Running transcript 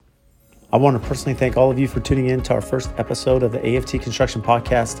I want to personally thank all of you for tuning in to our first episode of the AFT Construction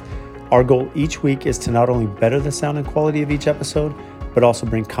Podcast. Our goal each week is to not only better the sound and quality of each episode, but also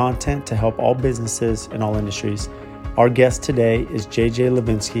bring content to help all businesses in all industries. Our guest today is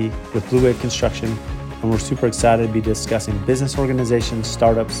Levenske with Bleuwave Construction, and we're super excited to be discussing business organizations,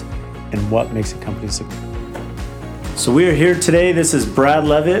 startups, and what makes a company successful. So we are here today. This is Brad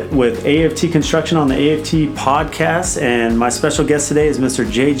Levitt with AFT Construction on the AFT podcast, and my special guest today is Mr.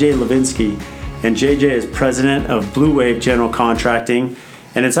 Levenske, and JJ is president of Bleuwave General Contracting,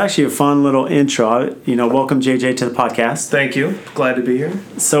 and it's actually a fun little intro. Welcome JJ to the podcast. Thank you. Glad to be here.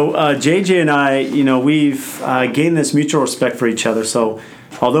 So JJ and I, we've gained this mutual respect for each other. So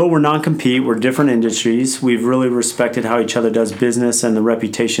although we're non-compete, we're different industries. We've really respected how each other does business and the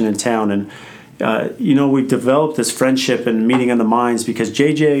reputation in town, and we've developed this friendship and meeting of the minds because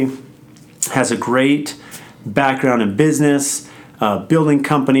JJ has a great background in business, building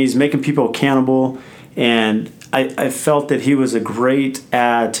companies, making people accountable, and I felt that he was a great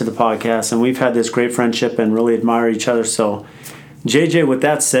add to the podcast, and we've had this great friendship and really admire each other. So, JJ, with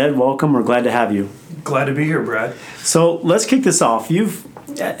that said, welcome. We're glad to have you. Glad to be here, Brad. So let's kick this off.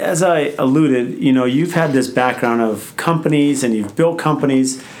 As I alluded, you've had this background of companies and you've built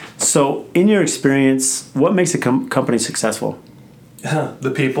companies. So, in your experience, what makes a company successful?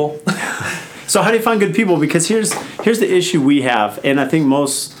 The people. So, how do you find good people? Because here's the issue we have, and I think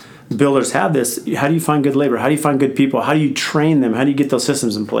most builders have this. How do you find good labor? How do you find good people? How do you train them? How do you get those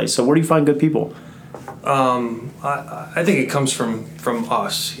systems in place? So, where do you find good people? I think it comes from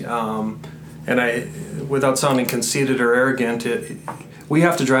us, and without sounding conceited or arrogant, we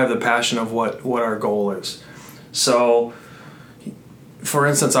have to drive the passion of what our goal is. So, for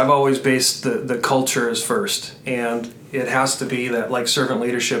instance, I've always based the culture as first, and it has to be that like servant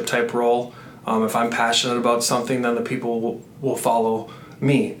leadership type role. If I'm passionate about something, then the people will follow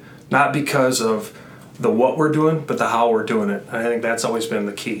me, not because of the what we're doing, but the how we're doing it. I think that's always been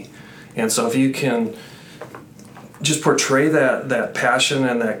the key. And so if you can just portray that passion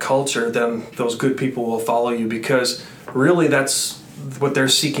and that culture, then those good people will follow you, because really that's what they're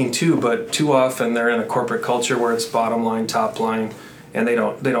seeking too. But too often they're in a corporate culture where it's bottom line, top line, and they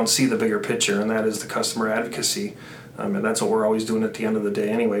don't see the bigger picture, and that is the customer advocacy. And that's what we're always doing at the end of the day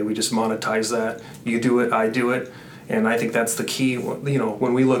anyway. We just monetize that. You do it, I do it. And I think that's the key.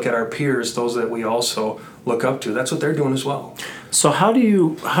 When we look at our peers, those that we also look up to, that's what they're doing as well. So how do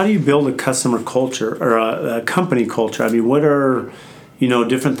you build a customer culture or a company culture? I mean, what are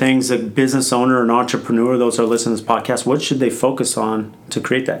different things a business owner, an entrepreneur, those that are listening to this podcast, what should they focus on to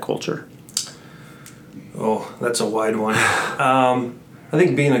create that culture? Oh, that's a wide one. I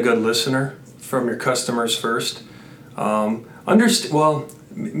think being a good listener from your customers first.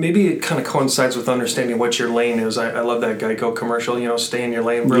 Maybe it kind of coincides with understanding what your lane is. I love that Geico commercial, stay in your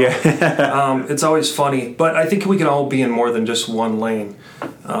lane, bro. Yeah. It's always funny, but I think we can all be in more than just one lane.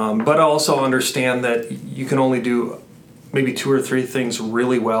 But also understand that you can only do maybe 2 or 3 things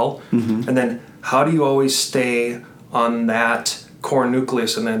really well. Mm-hmm. And then how do you always stay on that core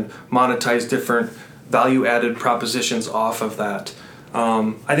nucleus and then monetize different value-added propositions off of that?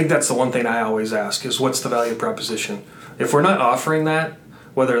 I think that's the one thing I always ask is, what's the value proposition? If we're not offering that,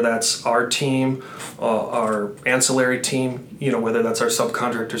 whether that's our team, our ancillary team, whether that's our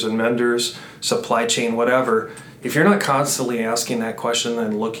subcontractors and vendors, supply chain, whatever, if you're not constantly asking that question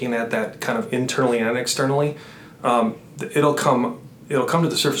and looking at that kind of internally and externally, it'll come to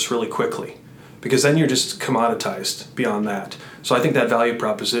the surface really quickly, because then you're just commoditized beyond that. So I think that value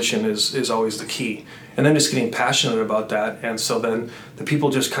proposition is always the key. And then just getting passionate about that, and so then the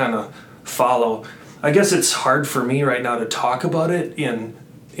people just kind of follow. I guess it's hard for me right now to talk about it in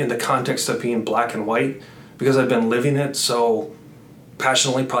the context of being black and white, because I've been living it so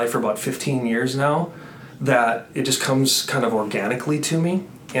passionately probably for about 15 years now that it just comes kind of organically to me.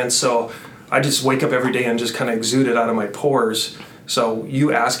 And so I just wake up every day and just kind of exude it out of my pores. So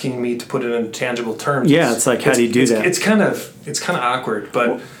you asking me to put it in tangible terms. Yeah, it's like, how do you do that? It's kind of awkward,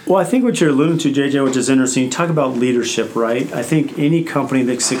 but... Well, I think what you're alluding to, JJ, which is interesting, you talk about leadership, right? I think any company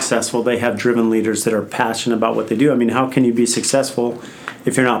that's successful, they have driven leaders that are passionate about what they do. I mean, how can you be successful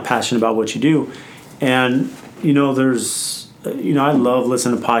if you're not passionate about what you do? And, I love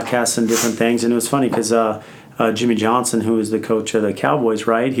listening to podcasts and different things. And it was funny because Jimmy Johnson, who is the coach of the Cowboys,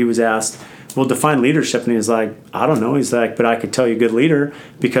 right? He was asked, well, define leadership. And he's like, I don't know. He's like, but I could tell you a good leader,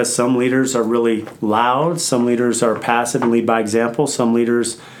 because some leaders are really loud. Some leaders are passive and lead by example. Some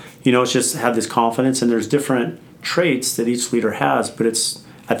leaders, it's just have this confidence, and there's different traits that each leader has. But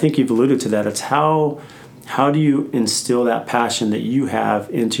I think you've alluded to that. It's how do you instill that passion that you have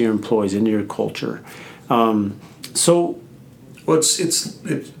into your employees, into your culture? Well,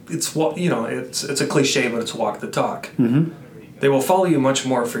 it's what it's a cliche, but it's walk the talk. Mm-hmm. They will follow you much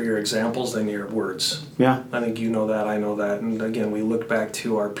more for your examples than your words. Yeah. I think you know that, I know that. And again, we look back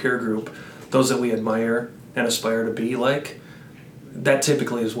to our peer group, those that we admire and aspire to be like, that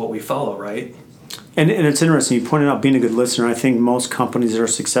typically is what we follow, right? And it's interesting, you pointed out being a good listener. I think most companies that are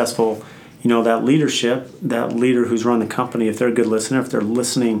successful, that leadership, that leader who's run the company, if they're a good listener, if they're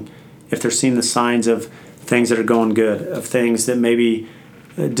listening, if they're seeing the signs of things that are going good, of things that maybe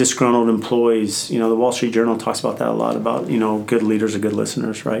disgruntled employees, the Wall Street Journal talks about that a lot, about, good leaders are good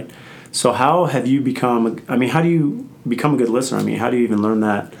listeners, right? So how do you become a good listener? How do you even learn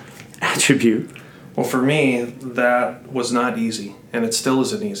that attribute? Well, for me, that was not easy, and it still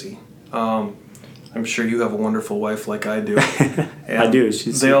isn't easy. I'm sure you have a wonderful wife like I do. And I do.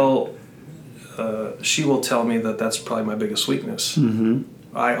 she will tell me that that's probably my biggest weakness. Mm-hmm.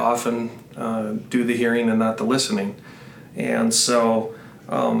 I often do the hearing and not the listening. And so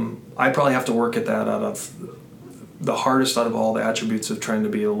I probably have to work at that out of the hardest out of all the attributes of trying to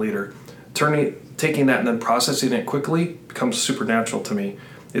be a leader. Taking that and then processing it quickly becomes supernatural to me.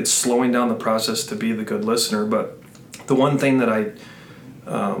 It's slowing down the process to be the good listener. But the one thing that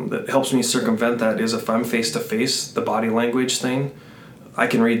that helps me circumvent that is if I'm face-to-face, the body language thing, I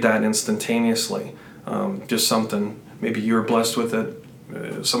can read that instantaneously. Just something, maybe you're blessed with it,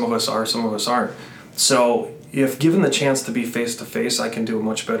 some of us are, some of us aren't. So if given the chance to be face-to-face, I can do a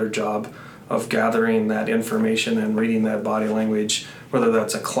much better job of gathering that information and reading that body language, whether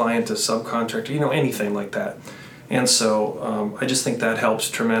that's a client, a subcontractor, anything like that. And so I just think that helps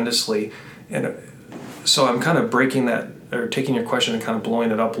tremendously. And so I'm kind of breaking that, or taking your question and kind of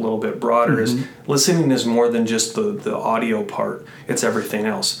blowing it up a little bit broader. Mm-hmm. Is listening is more than just the audio part. It's everything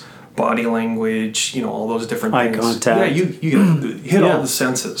else. Body language, all those different Eye things. contact. Yeah, you hit all the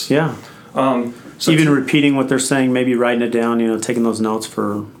senses. Yeah. So even repeating what they're saying, maybe writing it down, taking those notes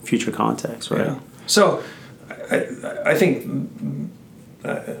for future context, right? Yeah. So I think,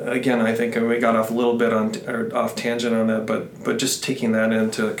 again, I think we got off a little bit off tangent on that, but just taking that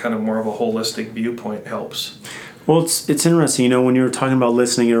into kind of more of a holistic viewpoint helps. Well, it's interesting, when you were talking about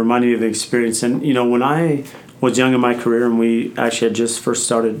listening, it reminded me of the experience. And, when I was young in my career and we actually had just first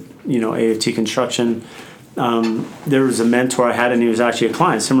started, AFT construction, there was a mentor I had, and he was actually a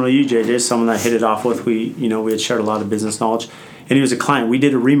client. Similar to you, JJ, someone that I hit it off with. We had shared a lot of business knowledge. And he was a client. We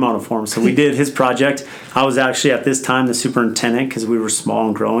did a remodel for him. So we did his project. I was actually at this time the superintendent because we were small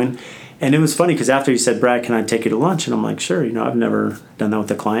and growing. And it was funny because after he said, "Brad, can I take you to lunch?" And I'm like, "Sure, I've never done that with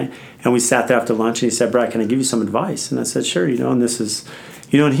a client." And we sat there after lunch and he said, "Brad, can I give you some advice?" And I said, "Sure, and this is,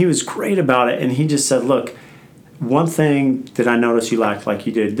 and he was great about it. And he just said, "Look, one thing that I noticed you lacked, like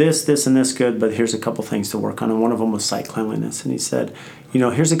you did this, and this good, but here's a couple things to work on." And one of them was site cleanliness. And he said,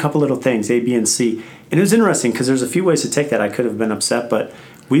 "Here's a couple little things, A, B, and C." And it was interesting because there's a few ways to take that. I could have been upset, but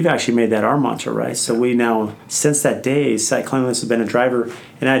we've actually made that our mantra, right? So we now, since that day, site cleanliness has been a driver,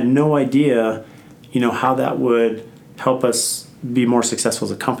 and I had no idea, how that would help us be more successful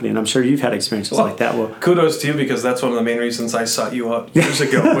as a company. And I'm sure you've had experiences like that. Well, kudos to you, because that's one of the main reasons I sought you out years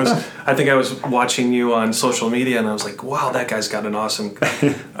ago. I think I was watching you on social media and I was like, wow, that guy's got an awesome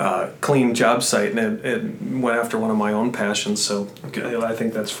clean job site, and it went after one of my own passions. So I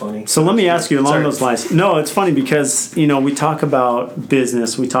think that's funny. So let me ask you along those lines. No, it's funny because, we talk about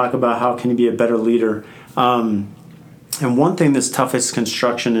business. We talk about how can you be a better leader. And one thing that's toughest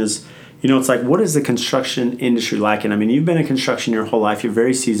construction is, it's like, what is the construction industry lacking? You've been in construction your whole life. You're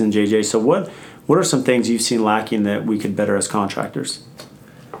very seasoned, JJ. So what are some things you've seen lacking that we could better as contractors?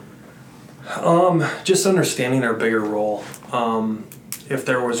 Just understanding our bigger role. If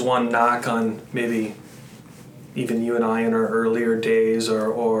there was one knock on maybe even you and I in our earlier days,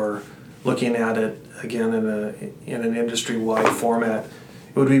 or looking at it again in an industry-wide format,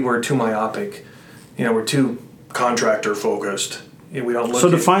 it would be we're too myopic. We're too contractor focused. We don't look. So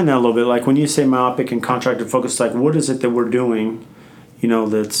define that a little bit. Like when you say myopic and contractor focused, like what is it that we're doing,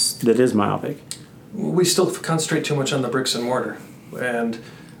 that is myopic? We still concentrate too much on the bricks and mortar, and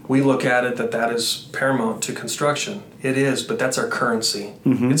we look at it that is paramount to construction. It is, but that's our currency.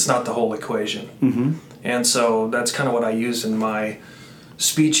 Mm-hmm. It's not the whole equation. Mm-hmm. And so that's kind of what I use in my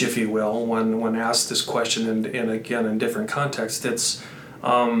speech, if you will, when asked this question, and again in different contexts. It's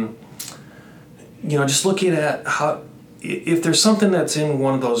just looking at how. If there's something that's in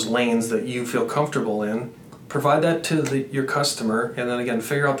one of those lanes that you feel comfortable in, provide that to your customer, and then again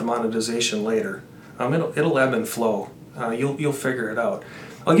figure out the monetization later. It'll ebb and flow. You'll figure it out.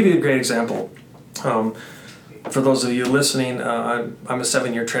 I'll give you a great example. For those of you listening, I'm a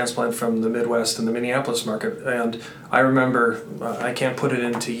 7-year transplant from the Midwest and the Minneapolis market, and I remember, I can't put it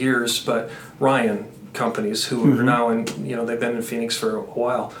into years, but Ryan, companies who are now in, they've been in Phoenix for a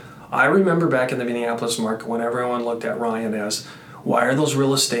while. I remember back in the Minneapolis market when everyone looked at Ryan as, why are those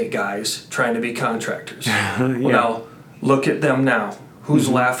real estate guys trying to be contractors? Well, now, look at them now. Who's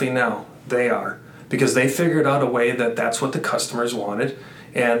laughing now? They are. Because they figured out a way that that's what the customers wanted,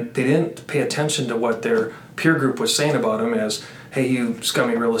 and they didn't pay attention to what their peer group was saying about them as, hey, you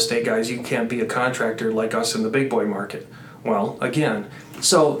scummy real estate guys, you can't be a contractor like us in the big boy market. Well, again,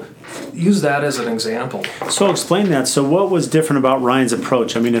 so use that as an example. So explain that. So what was different about Ryan's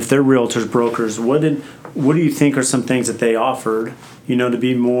approach? I mean, if they're realtors, brokers, what do you think are some things that they offered, to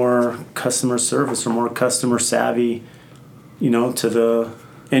be more customer service or more customer savvy, to the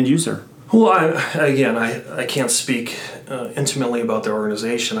end user? Well, I can't speak intimately about their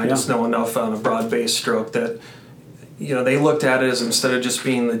organization. I just know enough on a broad-based stroke that they looked at it as, instead of just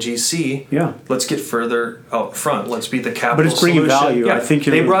being the GC, let's get further out front. Let's be the capital solution. But it's bringing value. Yeah, I think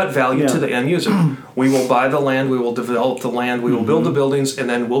they brought value to the end user. We will buy the land, we will develop the land, we will build the buildings, and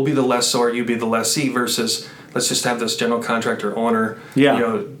then we'll be the lessor, you be the lessee, versus let's just have this general contractor owner,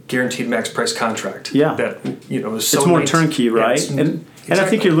 guaranteed max price contract. Yeah. That, is so it's more turnkey, right? And I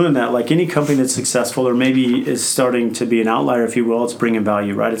think you're doing that. Like any company that's successful or maybe is starting to be an outlier, if you will, it's bringing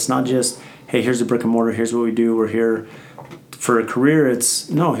value, right? It's not just, hey, here's the brick and mortar, here's what we do, we're here for a career. It's,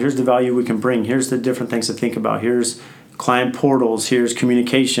 no, here's the value we can bring. Here's the different things to think about. Here's client portals, here's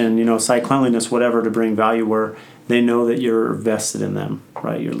communication, site cleanliness, whatever, to bring value where they know that you're vested in them,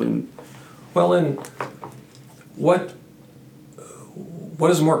 right? Well, and what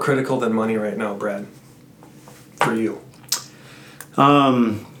is more critical than money right now, Brad, for you?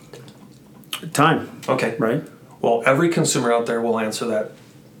 Time. Okay. Right. Well, every consumer out there will answer that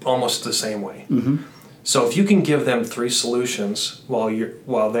almost the same way. So if you can give them 3 solutions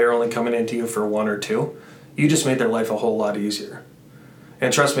while they're only coming into you for 1 or 2, you just made their life a whole lot easier.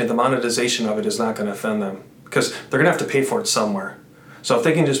 And trust me, the monetization of it is not going to offend them because they're going to have to pay for it somewhere. So if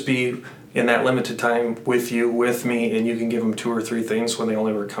they can just be in that limited time with you, with me, and you can give them 2 or 3 things when they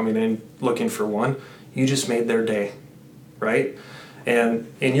only were coming in looking for 1, you just made their day, right?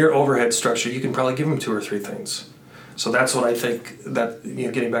 And in your overhead structure, you can probably give them 2 or 3 things. So that's what I think that,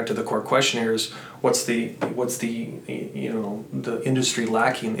 getting back to the core question here is, what's the industry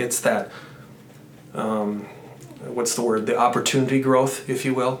lacking? It's that, the opportunity growth, if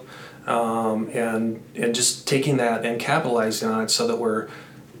you will, and just taking that and capitalizing on it so that we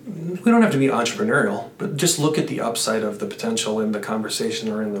don't have to be entrepreneurial, but just look at the upside of the potential in the conversation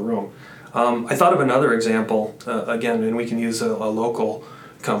or in the room. I thought of another example, again, and we can use a local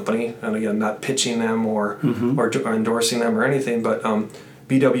company, and again, not pitching them or endorsing them or anything, but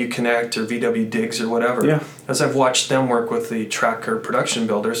VW Connect or VW Diggs or whatever. Yeah. As I've watched them work with the tracker production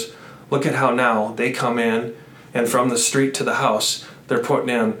builders, look at how now they come in and from the street to the house, they're putting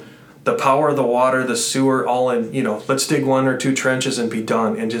in the power, the water, the sewer, all in, let's dig 1 or 2 trenches and be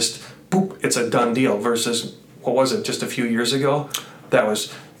done, and just, boop, it's a done deal, versus, what was it, just a few years ago? That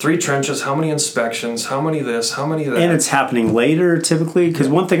was 3 trenches, how many inspections, how many this, how many that. And it's happening later typically, because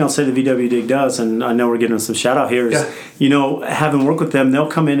one thing I'll say the VW Dig does, and I know we're getting some shout out here, is, having worked with them, they'll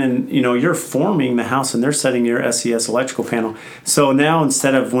come in and, you're forming the house and they're setting your SES electrical panel. So now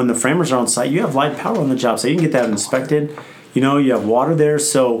instead of when the framers are on site, you have live power on the job, so you can get that inspected. You have water there,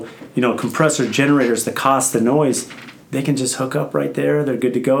 so, compressor, generators, the cost, the noise, they can just hook up right there. They're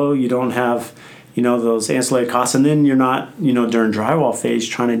good to go. You don't have, those ancillary costs. And then you're not, during drywall phase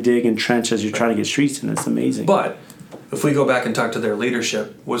trying to dig and trench as you're trying to get streets, and it's amazing. But if we go back and talk to their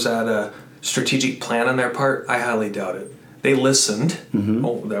leadership, was that a strategic plan on their part? I highly doubt it. They listened.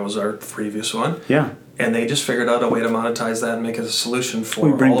 Oh, that was our previous one. Yeah. And they just figured out a way to monetize that and make it a solution for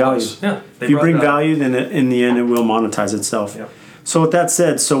all bring of value. us. Yeah, if you bring value, then in the end it will monetize itself. Yeah. So with that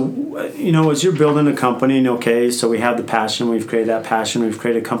said, as you're building a company, so we have the passion, we've created that passion, we've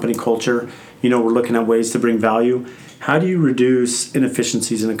created a company culture, we're looking at ways to bring value. How do you reduce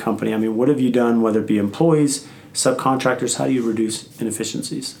inefficiencies in a company? I mean, what have you done, whether it be employees, subcontractors, how do you reduce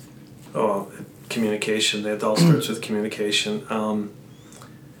inefficiencies? Oh, communication. It all starts with communication.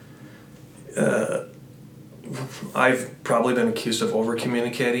 I've probably been accused of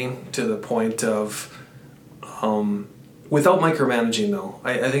over-communicating to the point of, without micromanaging though,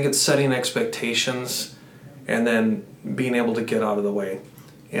 I think it's setting expectations and then being able to get out of the way.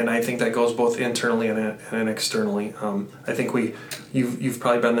 And I think that goes both internally and externally. I think you've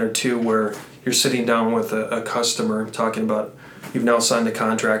probably been there too, where you're sitting down with a customer talking about, you've now signed a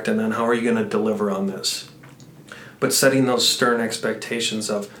contract, and then how are you going to deliver on this? But setting those stern expectations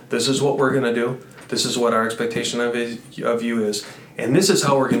of, this is what we're going to do, this is what our expectation of you is, and this is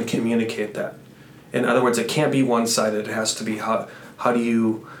how we're going to communicate that. In other words, it can't be one-sided. It has to be how do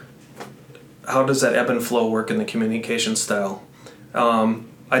you how does that ebb and flow work in the communication style?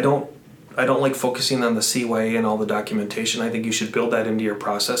 I don't like focusing on the CYA and all the documentation. I think you should build that into your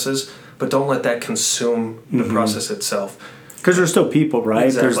processes, but don't let that consume the process itself. Because there's still people, right?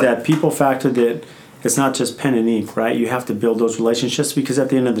 Exactly. There's that people factor that it's not just pen and ink, right? You have to build those relationships because at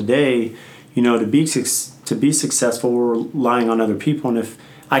the end of the day, to be successful, we're relying on other people. And if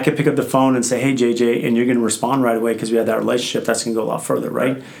I could pick up the phone and say, hey, JJ, and you're going to respond right away because we have that relationship, that's going to go a lot further,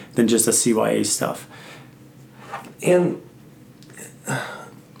 right? Than just the CYA stuff. And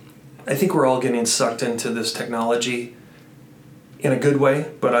I think we're all getting sucked into this technology in a good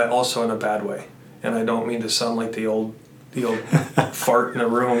way, but also in a bad way. And I don't mean to sound like the old fart in a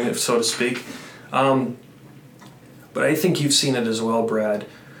room, so to speak. But I think you've seen it as well, Brad.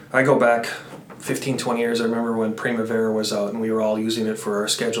 I go back 15, 20 years. I remember when Primavera was out and we were all using it for our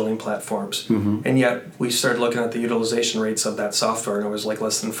scheduling platforms. And yet we started looking at the utilization rates of that software and it was like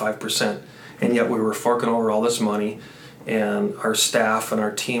less than 5%. And yet we were forking over all this money and our staff and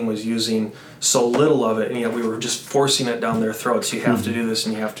our team was using so little of it, and yet we were just forcing it down their throats. You have to do this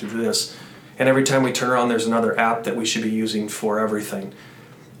and you have to do this. And every time we turn around, there's another app that we should be using for everything.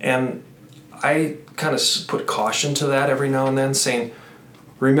 And I kind of put caution to that every now and then, saying,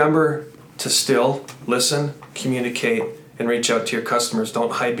 remember to still listen, communicate, and reach out to your customers.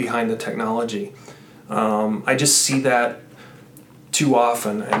 Don't hide behind the technology. I just see that too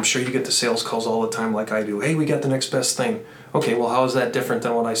often. I'm sure you get the sales calls all the time like I do. Hey, we got the next best thing. Okay, well, how is that different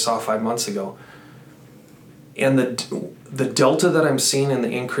than what I saw 5 months ago? And the delta that I'm seeing in the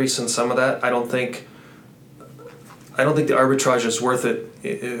increase in some of that, I don't think the arbitrage is worth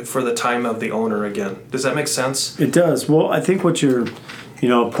it for the time of the owner again. Does that make sense? It does. Well, I think what you're,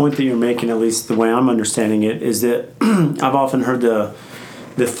 a point that you're making, at least the way I'm understanding it, is that I've often heard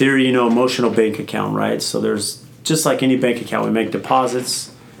the theory, emotional bank account, right? So there's, just like any bank account, we make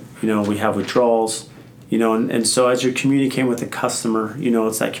deposits, we have withdrawals, and so as you're communicating with the customer,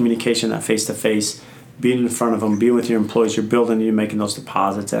 it's that communication, that face-to-face, being in front of them, being with your employees, you're building, you're making those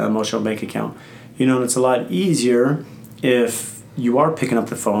deposits, that emotional bank account. And it's a lot easier if you are picking up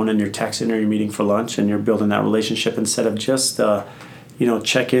the phone and you're texting or you're meeting for lunch and you're building that relationship instead of just,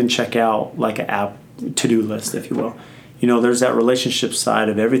 check in, check out, like an app to-do list, if you will. There's that relationship side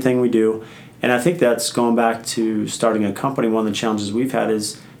of everything we do. And I think that's going back to starting a company. One of the challenges we've had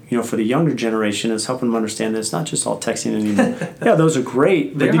is, for the younger generation is helping them understand that it's not just all texting anymore. Yeah, those are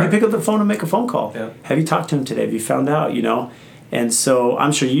great. But did you pick up the phone and make a phone call? Yeah. Have you talked to him today? Have you found out, And so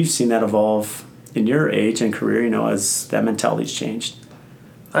I'm sure you've seen that evolve in your age and career, as that mentality's changed.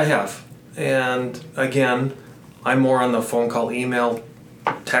 I have. And again, I'm more on the phone call, email,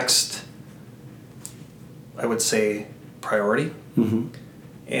 text, I would say priority.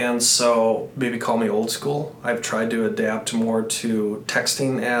 And so maybe call me old school. I've tried to adapt more to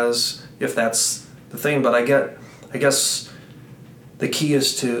texting as if that's the thing. But I guess the key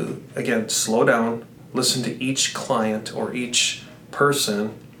is to, again, slow down, listen to each client or each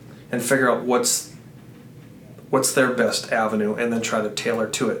person and figure out what's their best avenue and then try to tailor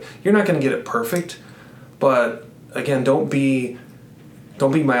to it. You're not going to get it perfect, but again, don't be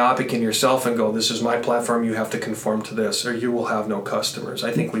myopic in yourself and go, this is my platform, you have to conform to this, or you will have no customers.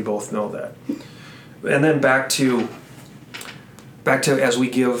 I think we both know that. And then back to as we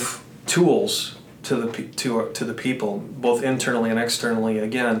give tools to the people, both internally and externally,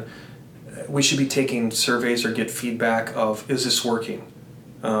 again, we should be taking surveys or get feedback of, is this working?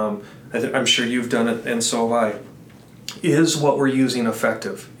 I'm sure you've done it, and so have I. Is what we're using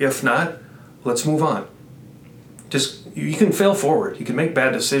effective? If not, let's move on. You can fail forward. You can make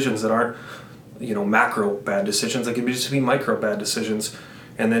bad decisions that aren't, macro bad decisions. They can just be micro bad decisions,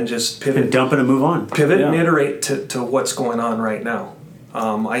 and then just pivot. And dump it and move on. Pivot and iterate to what's going on right now.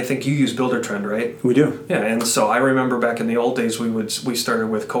 I think you use Buildertrend, right? We do. Yeah, and so I remember back in the old days, we started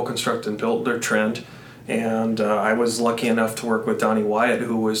with Co-Construct and Buildertrend, and I was lucky enough to work with Donnie Wyatt,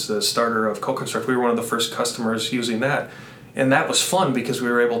 who was the starter of Co-Construct. We were one of the first customers using that, and that was fun because we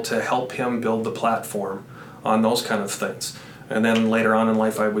were able to help him build the platform on those kind of things. And then later on in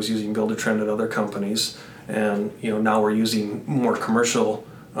life, I was using Buildertrend at other companies, and now we're using more commercial,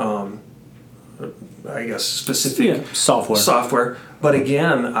 specific software. But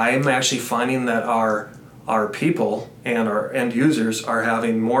again, I'm actually finding that our people and our end users are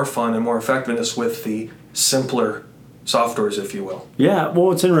having more fun and more effectiveness with the simpler softwares, if you will. Yeah,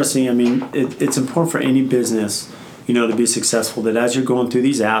 well, it's interesting. I mean, it's important for any business, to be successful, that as you're going through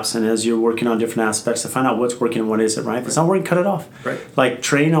these apps and as you're working on different aspects to find out what's working and what isn't, right? If it's not working, cut it off. Right. Like,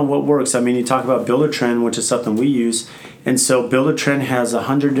 train on what works. I mean, you talk about Buildertrend, which is something we use. And so Buildertrend has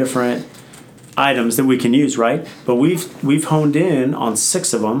 100 different items that we can use, right? But we've honed in on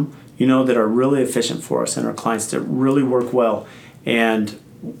 6 of them, that are really efficient for us and our clients that really work well. And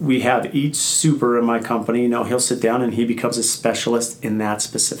we have each super in my company, he'll sit down and he becomes a specialist in that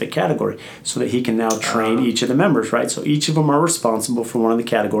specific category so that he can now train each of the members, right? So each of them are responsible for one of the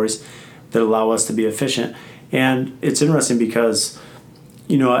categories that allow us to be efficient. And it's interesting because,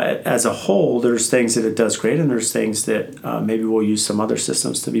 as a whole, there's things that it does great and there's things that maybe we'll use some other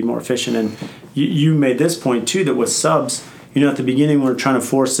systems to be more efficient. And you made this point too, that with subs, at the beginning we're trying to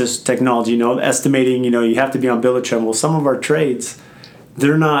force this technology, estimating, you have to be on bill of trend. Well, some of our trades,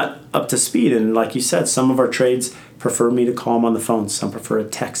 they're not up to speed. And like you said, some of our trades prefer me to call them on the phone. Some prefer a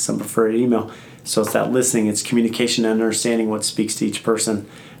text, some prefer an email. So it's that listening, it's communication and understanding what speaks to each person.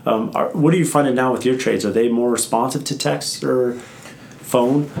 What are you finding now with your trades? Are they more responsive to text or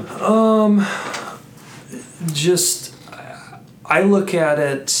phone? I look at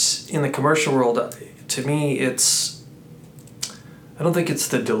it in the commercial world. To me, I don't think it's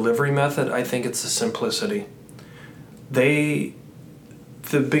the delivery method. I think it's the simplicity.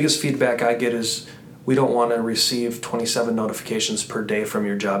 The biggest feedback I get is we don't want to receive 27 notifications per day from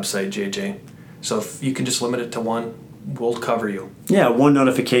your job site, JJ. So if you can just limit it to one, we'll cover you. Yeah, one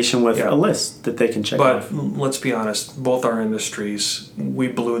notification with a list that they can check off. But let's be honest, both our industries, we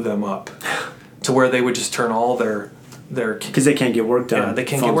blew them up to where they would just turn all their because they can't get work done. Yeah, they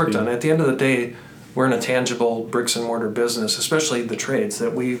can't get work done. At the end of the day, we're in a tangible bricks and mortar business, especially the trades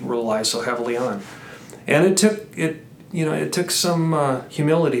that we rely so heavily on. And it took some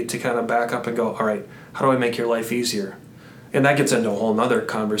humility to kind of back up and go, all right, how do I make your life easier? And that gets into a whole nother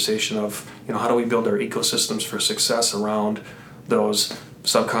conversation of, how do we build our ecosystems for success around those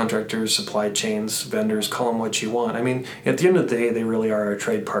subcontractors, supply chains, vendors, call them what you want. I mean, at the end of the day, they really are our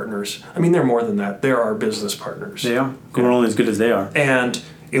trade partners. I mean, they're more than that. They're our business partners. They are. We're only as good as they are. And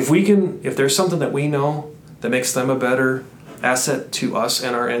if there's something that we know that makes them a better asset to us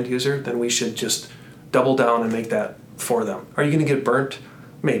and our end user, then we should just double down and make that for them. Are you going to get burnt?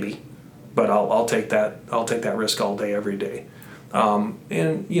 Maybe, but I'll take that. I'll take that risk all day, every day.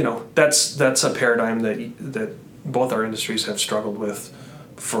 And that's a paradigm that both our industries have struggled with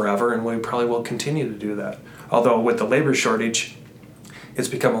forever, and we probably will continue to do that. Although with the labor shortage, it's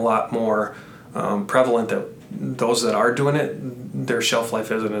become a lot more prevalent that those that are doing it, their shelf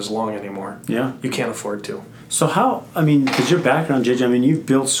life isn't as long anymore. Yeah. You can't afford to. So because your background, JJ, you've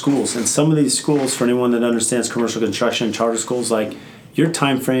built schools, and some of these schools, for anyone that understands commercial construction and charter schools, like your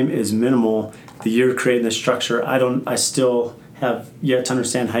time frame is minimal. The year creating the structure, I still have yet to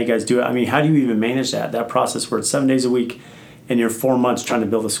understand how you guys do it. How do you even manage that process where it's 7 days a week and you're 4 months trying to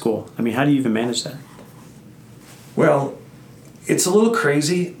build a school? How do you even manage that? Well, it's a little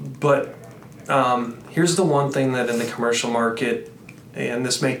crazy, but here's the one thing that in the commercial market, and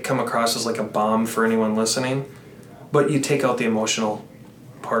this may come across as like a bomb for anyone listening, but you take out the emotional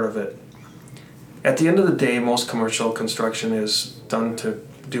part of it. At the end of the day, most commercial construction is done to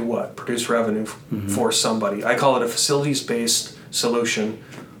do what? Produce revenue for somebody. I call it a facilities-based solution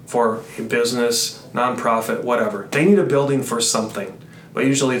for a business, nonprofit, whatever. They need a building for something, but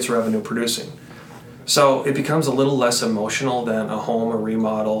usually it's revenue producing. So it becomes a little less emotional than a home, a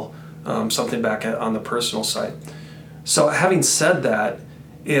remodel, something back on the personal side. So having said that,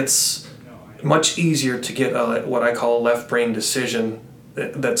 it's much easier to get what I call a left brain decision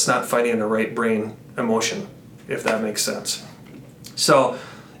that's not fighting a right brain emotion, if that makes sense. So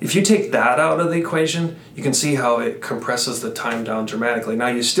if you take that out of the equation, you can see how it compresses the time down dramatically. Now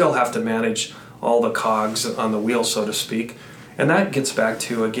you still have to manage all the cogs on the wheel, so to speak. And that gets back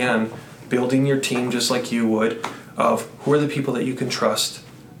to, again, building your team just like you would, of who are the people that you can trust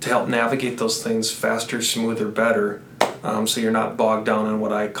to help navigate those things faster, smoother, better, so you're not bogged down in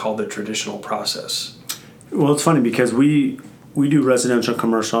what I call the traditional process. Well, it's funny because we do residential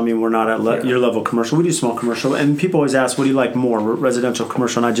commercial. We're not at your level commercial. We do small commercial. And people always ask, what do you like more, residential,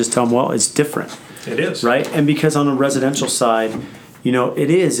 commercial? And I just tell them, well, it's different. It is. Right? And because on the residential side,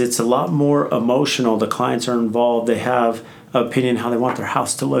 it's a lot more emotional. The clients are involved. They have an opinion how they want their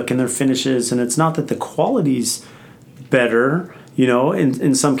house to look and their finishes. And it's not that the quality's better,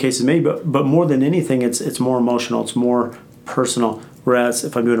 in some cases maybe, but more than anything, it's more emotional. It's more personal. Whereas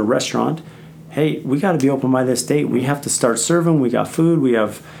if I'm doing a restaurant, hey, we got to be open by this date. We have to start serving. We got food. We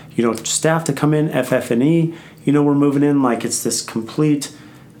have, staff to come in, FF&E. We're moving in like it's this complete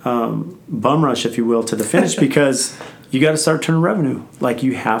bum rush, if you will, to the finish because you got to start turning revenue. Like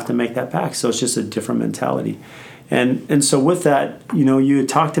you have to make that back. So it's just a different mentality. And so with that, you had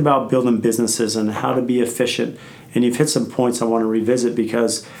talked about building businesses and how to be efficient. And you've hit some points I want to revisit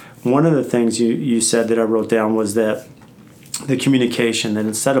because one of the things you said that I wrote down was that the communication, that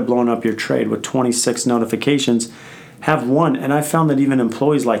instead of blowing up your trade with 26 notifications, have one. And I found that even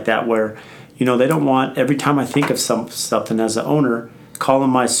employees like that, where, they don't want, every time I think of something as an owner, calling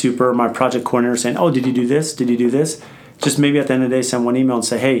my my project coordinator saying, oh, did you do this? Did you do this? Just maybe at the end of the day, send one email and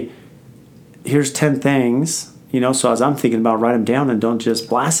say, hey, here's 10 things, so as I'm thinking about, write them down and don't just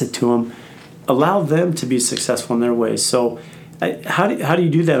blast it to them. Allow them to be successful in their ways. So how do you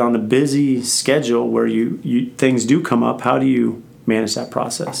do that on a busy schedule where you things do come up? How do you manage that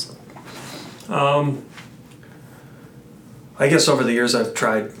process? I guess over the years I've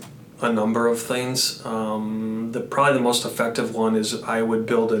tried a number of things. Probably the most effective one is I would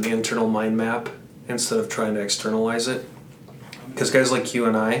build an internal mind map instead of trying to externalize it. Because guys like you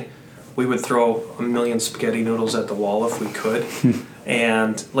and I, we would throw a million spaghetti noodles at the wall if we could.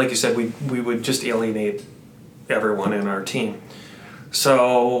 And like you said, we would just alienate everyone in our team.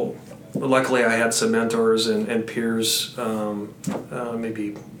 So luckily I had some mentors and peers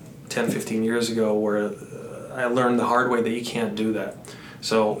maybe 10, 15 years ago where I learned the hard way that you can't do that.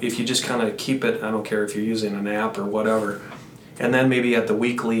 So if you just kind of keep it, I don't care if you're using an app or whatever, and then maybe at the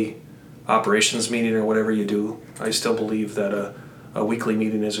weekly operations meeting or whatever you do, I still believe that a weekly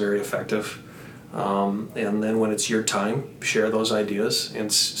meeting is very effective. And then when it's your time, share those ideas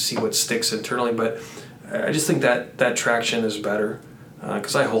and see what sticks internally. But I just think that traction is better,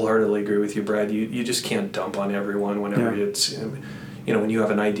 because I wholeheartedly agree with you, Brad. You just can't dump on everyone whenever it's, when you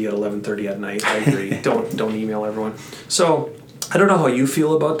have an idea at 11:30 at night. I agree. Don't email everyone. So I don't know how you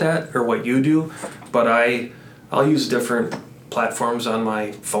feel about that or what you do, but I'll use different platforms on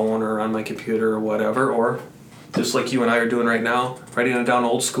my phone or on my computer or whatever, or just like you and I are doing right now, writing it down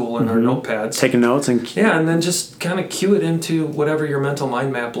old school in our notepads. Taking notes and and then just kind of cue it into whatever your mental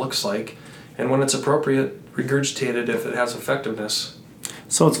mind map looks like, and when it's appropriate, regurgitate it if it has effectiveness.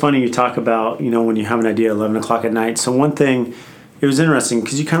 So it's funny you talk about, when you have an idea at 11 o'clock at night. So one thing, it was interesting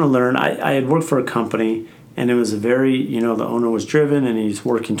because you kind of learn, I had worked for a company and it was a very, the owner was driven and he's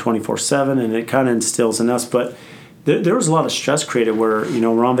working 24/7, and it kind of instills in us. But there was a lot of stress created where,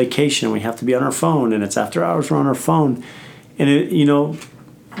 we're on vacation and we have to be on our phone, and it's after hours, we're on our phone. And,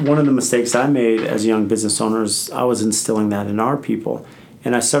 one of the mistakes I made as a young business owners, I was instilling that in our people.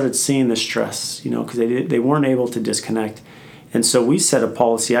 And I started seeing the stress, because they weren't able to disconnect. And so we set a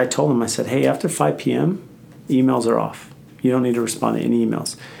policy. I told them, I said, hey, after 5 p.m., emails are off. You don't need to respond to any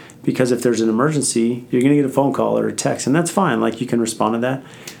emails. Because if there's an emergency, you're going to get a phone call or a text, and that's fine. Like, you can respond to that.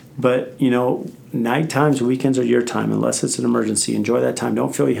 But, night times, weekends are your time, unless it's an emergency. Enjoy that time.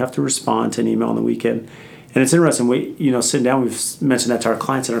 Don't feel you have to respond to an email on the weekend. And it's interesting. Sitting down, we've mentioned that to our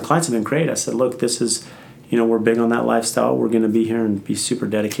clients, and our clients have been great. I said, look, this is, we're big on that lifestyle. We're going to be here and be super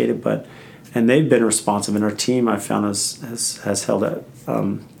dedicated. And they've been responsive, and our team, I found, has had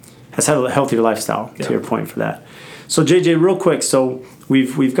a healthier lifestyle, to your point for that. So JJ, real quick, so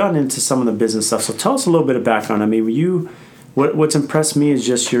we've gotten into some of the business stuff. So tell us a little bit of background. I mean, what's impressed me is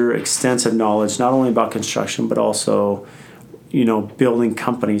just your extensive knowledge, not only about construction, but also, building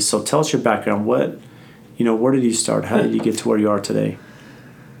companies. So tell us your background. Where did you start? How did you get to where you are today?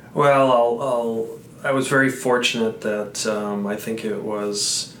 Well, I was very fortunate that I think it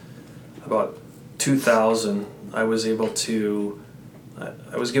was about 2000. I was given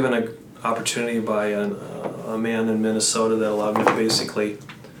an opportunity by a man in Minnesota that allowed me to basically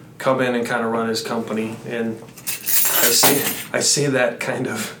come in and kind of run his company. And I say that kind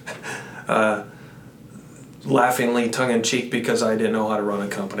of laughingly, tongue-in-cheek, because I didn't know how to run a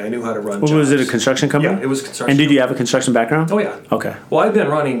company. I knew how to run jobs. Was it a construction company? Yeah, it was construction. And did you have a construction background? Oh, yeah. Okay. Well, I've been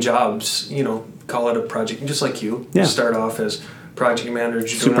running jobs, call it a project, just like you. Yeah. You start off as project manager,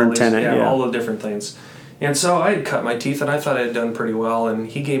 superintendent, all the different things. And so I had cut my teeth, and I thought I had done pretty well, and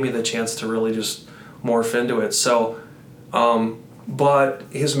he gave me the chance to really just morph into it. So, but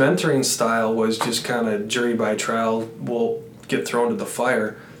his mentoring style was just kind of jury by trial, will get thrown to the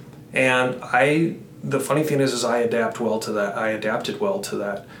fire. And the funny thing is I adapted well to that,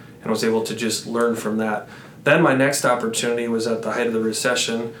 and was able to just learn from that. Then my next opportunity was at the height of the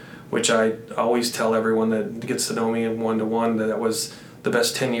recession, which I always tell everyone that gets to know me in one-to-one that was the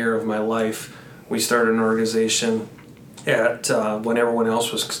best 10 year of my life. We started an organization when everyone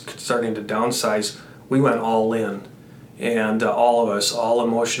else was starting to downsize. We went all in, and all of us, all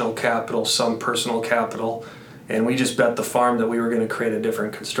emotional capital, some personal capital, and we just bet the farm that we were going to create a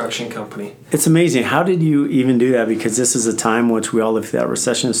different construction company. It's amazing. How did you even do that? Because this is a time in which we all live through that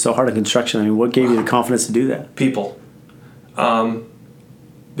recession. It's so hard in construction. I mean, what gave you the confidence to do that? People.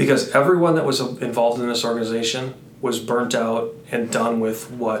 Because everyone that was involved in this organization was burnt out and done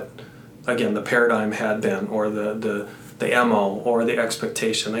with what, again, the paradigm had been, or the MO, or the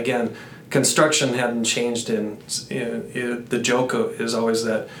expectation. Again, construction hadn't changed the joke is always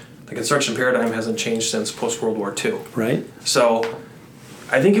that the construction paradigm hasn't changed since post-World War II. Right. So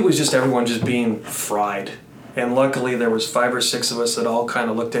I think it was just everyone just being fried. And luckily there was 5 or 6 of us that all kind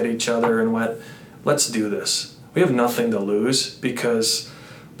of looked at each other and went, let's do this. We have nothing to lose because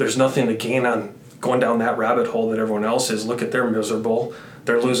there's nothing to gain on going down that rabbit hole that everyone else is. Look at, they're miserable.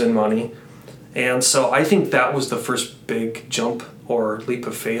 They're losing money. And so I think that was the first big jump or leap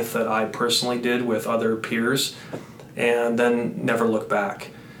of faith that I personally did with other peers, and then never look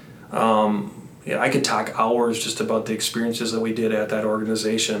back. I could talk hours just about the experiences that we did at that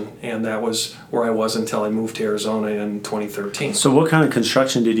organization, and that was where I was until I moved to Arizona in 2013. So what kind of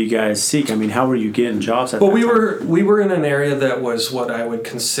construction did you guys seek? I mean, how were you getting jobs at that time? We were in an area that was what I would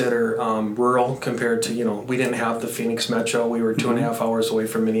consider rural compared to, we didn't have the Phoenix Metro. We were 2.5 hours away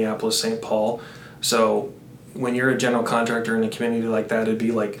from Minneapolis, St. Paul. So when you're a general contractor in a community like that, it'd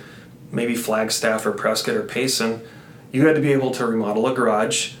be like maybe Flagstaff or Prescott or Payson. You had to be able to remodel a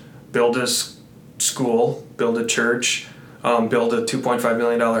garage, build a school, build a church, build a $2.5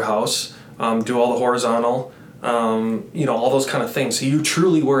 million house, do all the horizontal, all those kind of things. So you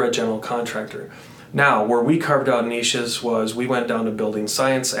truly were a general contractor. Now, where we carved out niches was we went down to building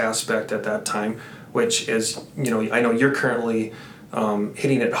science aspect at that time, which is, I know you're currently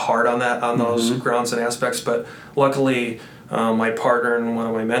hitting it hard on that, on those grounds and aspects, but luckily my partner and one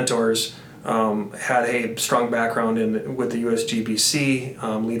of my mentors had a strong background with the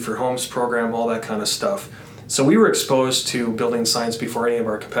USGBC, Lead for Homes program, all that kind of stuff. So we were exposed to building science before any of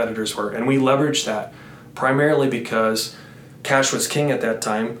our competitors were, and we leveraged that primarily because cash was king at that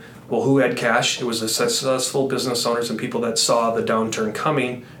time. Well, who had cash? It was the successful business owners and people that saw the downturn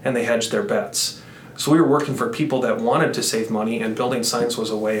coming, and they hedged their bets. So we were working for people that wanted to save money, and building science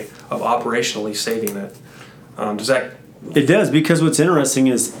was a way of operationally saving it. Does that... It does, because what's interesting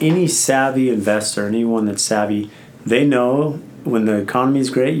is any savvy investor, anyone that's savvy, they know when the economy is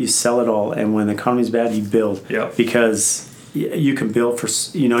great, you sell it all, and when the economy is bad, you build. Yep. Because you can build for,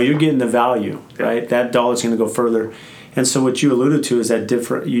 you're getting the value, right? That dollar's going to go further. And so what you alluded to is that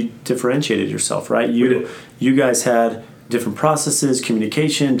you differentiated yourself, right? You guys had different processes,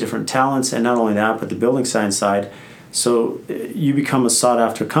 communication, different talents, and not only that, but the building science side. So you become a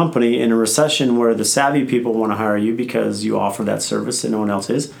sought-after company in a recession where the savvy people want to hire you because you offer that service that no one else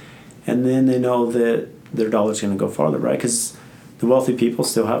is. And then they know that their dollar's going to go farther, right? Because the wealthy people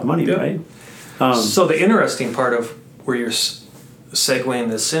still have money, right? So the interesting part of where you're segueing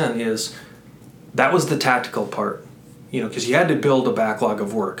this in is that was the tactical part, because you had to build a backlog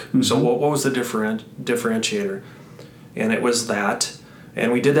of work. So what was the differentiator? And it was that.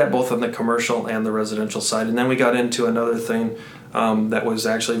 And we did that both on the commercial and the residential side. And then we got into another thing that was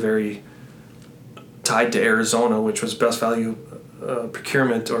actually very tied to Arizona, which was best value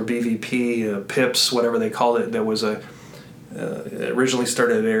procurement, or BVP, PIPS, whatever they called it. That was originally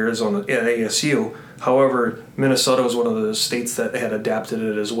started at Arizona, at ASU. However, Minnesota was one of the states that had adapted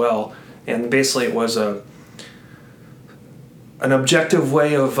it as well. And basically it was an objective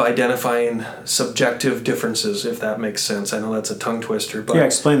way of identifying subjective differences, if that makes sense. I know that's a tongue twister, but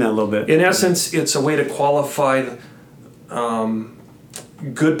explain that a little bit. In essence, it's a way to qualify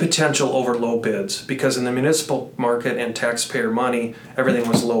good potential over low bids, because in the municipal market and taxpayer money, everything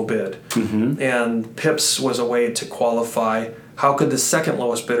was low bid. And PIPS was a way to qualify how could the second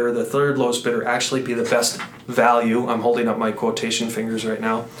lowest bidder, the third lowest bidder, actually be the best value. I'm holding up my quotation fingers right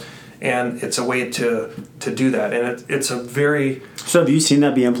now. And it's a way to do that. And it's a very... So have you seen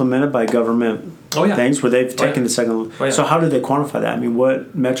that be implemented by government things where they've taken the second... So how do they quantify that? I mean,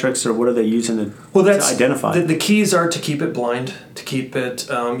 what metrics or what are they using to identify? The keys are to keep it blind, to keep it...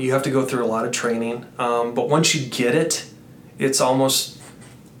 you have to go through a lot of training. But once you get it, it's almost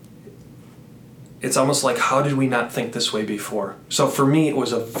like, how did we not think this way before? So for me, it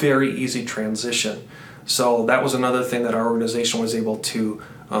was a very easy transition. So that was another thing that our organization was able to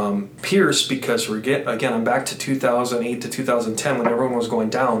pierce, because again, I'm back to 2008 to 2010 when everyone was going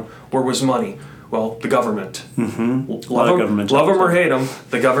down. Where was money? Well, the government. Love them or hate them,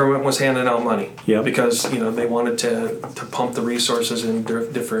 the government was handing out money because they wanted to pump the resources in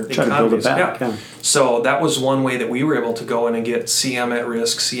different economies. To build it back. So that was one way that we were able to go in and get CM at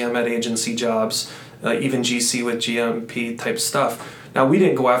risk, CM at agency jobs, even GC with GMP type stuff. Now, we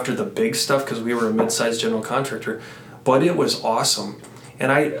didn't go after the big stuff because we were a mid-sized general contractor, but it was awesome.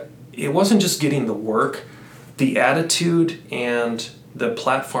 And it wasn't just getting the work, the attitude and the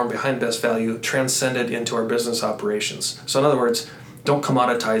platform behind Best Value transcended into our business operations. So in other words, don't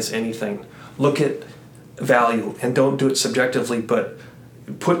commoditize anything. Look at value and don't do it subjectively, but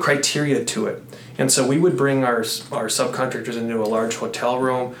put criteria to it. And so we would bring our subcontractors into a large hotel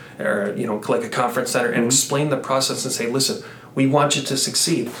room or like a conference center and explain the process and say, listen, we want you to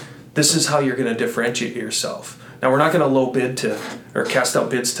succeed. this is how you're going to differentiate yourself. Now, we're not going to low bid or cast out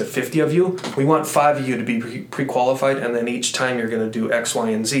bids to 50 of you. We want 5 of you to be pre-qualified, and then each time you're going to do X,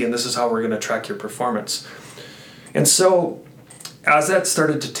 Y, and Z, and this is how we're going to track your performance. And so as that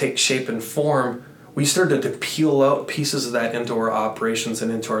started to take shape and form, we started to peel out pieces of that into our operations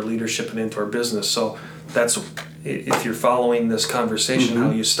and into our leadership and into our business. So that's, if you're following this conversation, how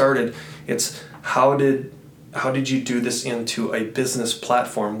you started, it's how did you do this into a business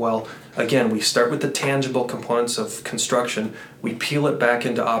platform? Well, again, we start with the tangible components of construction. We peel it back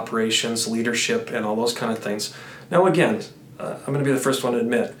into operations, leadership, and all those kind of things. Now, again, I'm going to be the first one to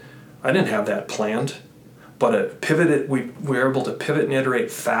admit, I didn't have that planned, but we were able to pivot and iterate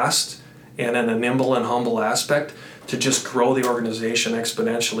fast and in a nimble and humble aspect to just grow the organization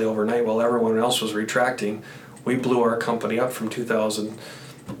exponentially overnight while everyone else was retracting. We blew our company up from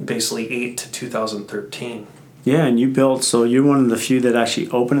 2008 to 2013. Yeah, and so you're one of the few that actually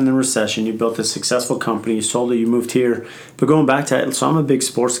opened in the recession. You built a successful company, you sold it, you moved here. But going back to it, so I'm a big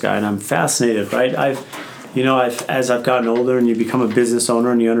sports guy and I'm fascinated, right? As I've gotten older and you become a business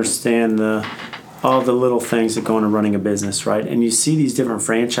owner and you understand all the little things that go into running a business, right? And you see these different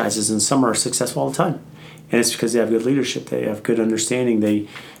franchises and some are successful all the time. And it's because they have good leadership, they have good understanding,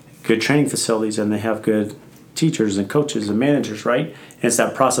 good training facilities, and they have good teachers and coaches and managers, right? And it's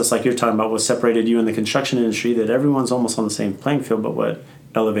that process like you're talking about what separated you in the construction industry, that everyone's almost on the same playing field, but what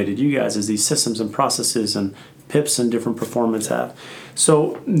elevated you guys is these systems and processes and PIPs and different performance have.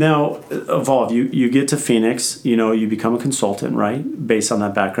 So now evolve, you get to Phoenix, you become a consultant, right? Based on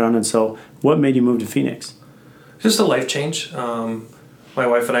that background. And so what made you move to Phoenix? Just a life change. My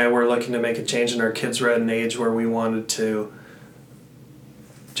wife and I were looking to make a change, and our kids were at an age where we wanted to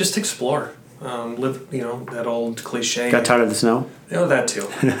just explore. Live, that old cliche. Got tired of the snow? That too.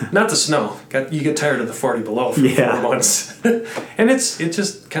 Not the snow. You get tired of the 40 below for 4 months. And it's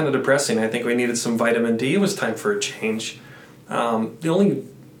just kind of depressing. I think we needed some vitamin D. It was time for a change. The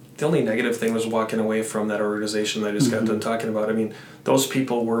only negative thing was walking away from that organization that I just got done talking about. I mean, those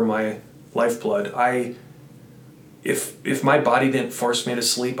people were my lifeblood. If my body didn't force me to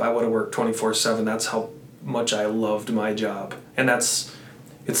sleep, I would have worked 24/7. That's how much I loved my job. And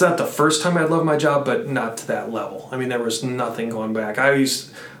it's not the first time I loved my job, but not to that level. I mean, there was nothing going back. I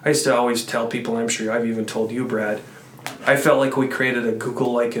used to always tell people, and I'm sure I've even told you, Brad, I felt like we created a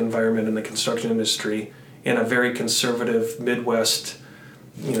Google-like environment in the construction industry in a very conservative Midwest,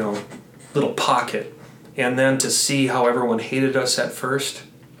 little pocket. And then to see how everyone hated us at first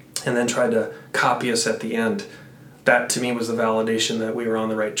and then tried to copy us at the end, that to me was the validation that we were on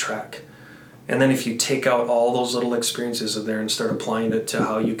the right track. And then if you take out all those little experiences in there and start applying it to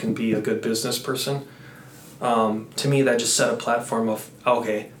how you can be a good business person, to me that just set a platform of,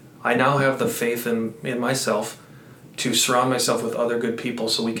 okay, I now have the faith in myself to surround myself with other good people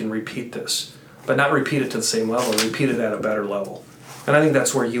so we can repeat this. But not repeat it to the same level, repeat it at a better level. And I think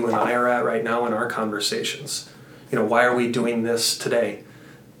that's where you and I are at right now in our conversations. Why are we doing this today?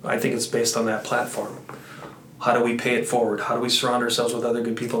 I think it's based on that platform. How do we pay it forward? How do we surround ourselves with other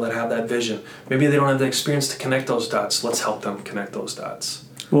good people that have that vision? Maybe they don't have the experience to connect those dots. Let's help them connect those dots.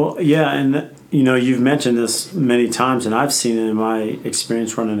 Well, yeah, and you've mentioned this many times, and I've seen it in my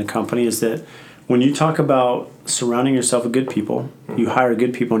experience running a company, is that when you talk about surrounding yourself with good people, you hire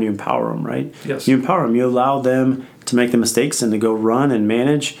good people and you empower them, right? Yes. You empower them. You allow them to make the mistakes and to go run and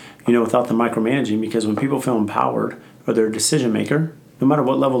manage, without the micromanaging, because when people feel empowered or they're a decision maker, no matter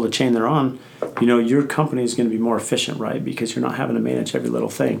what level of the chain they're on, your company is going to be more efficient, right? Because you're not having to manage every little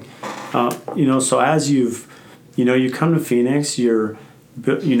thing. So as you come to Phoenix,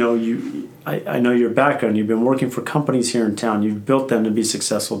 I know your background. You've been working for companies here in town. You've built them to be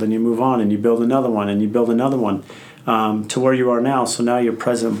successful. Then you move on and you build another one and you build another one to where you are now. So now you're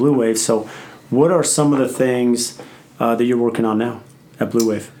president of Bleuwave. So what are some of the things that you're working on now at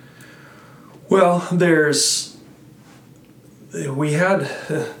Bleuwave? Well, there's some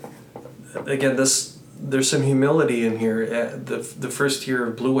humility in here. The first year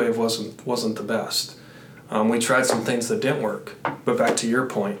of Bleuwave wasn't the best. We tried some things that didn't work. But back to your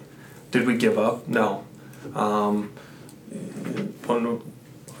point, did we give up? No.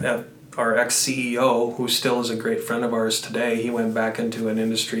 Our ex-CEO, who still is a great friend of ours today, he went back into an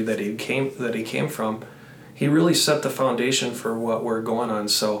industry that he came from. He really set the foundation for what we're going on.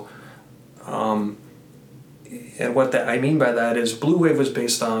 So, and what I mean by that is Bleuwave was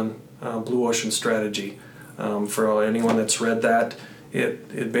based on Blue Ocean Strategy. For anyone that's read that,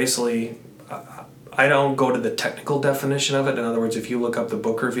 it basically, I don't go to the technical definition of it. In other words, if you look up the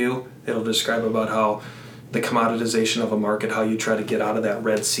book review, it'll describe about how the commoditization of a market, how you try to get out of that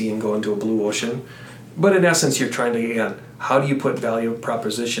Red Sea and go into a blue ocean. But in essence, you're trying to, again, how do you put value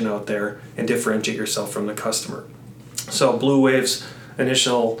proposition out there and differentiate yourself from the customer? So Bleuwave's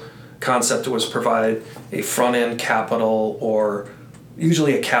initial concept was provide a front-end capital, or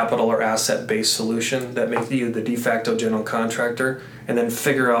usually a capital or asset-based solution that makes you the de facto general contractor, and then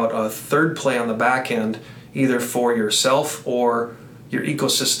figure out a third play on the back end, either for yourself or your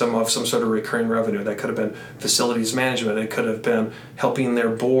ecosystem of some sort of recurring revenue. That could have been facilities management. It could have been helping their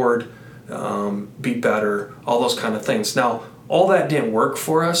board be better, all those kind of things. Now, all that didn't work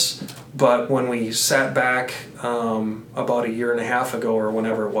for us, but when we sat back about a year and a half ago or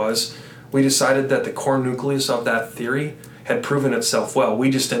whenever it was, we decided that the core nucleus of that theory had proven itself well. We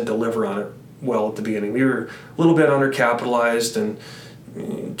just didn't deliver on it well at the beginning. We were a little bit undercapitalized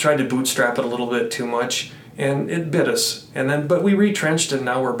and tried to bootstrap it a little bit too much, and it bit us. But we retrenched, and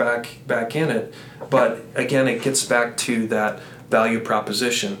now we're back in it. But again, it gets back to that value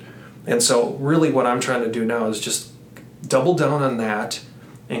proposition. And so really what I'm trying to do now is just double down on that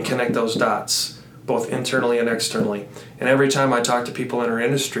and connect those dots, both internally and externally. And every time I talk to people in our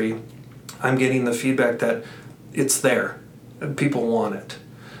industry, I'm getting the feedback that it's there. People want it.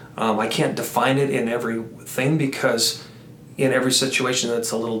 I can't define it in everything, because in every situation it's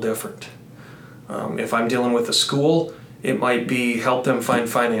a little different. If I'm dealing with a school, it might be help them find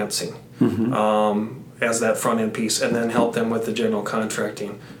financing as that front end piece, and then help them with the general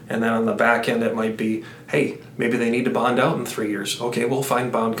contracting. And then on the back end, it might be, hey, maybe they need to bond out in 3 years. Okay, we'll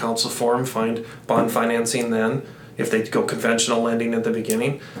find bond counsel for them, find bond financing then, if they go conventional lending at the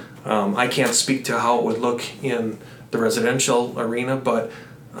beginning. I can't speak to how it would look in the residential arena, but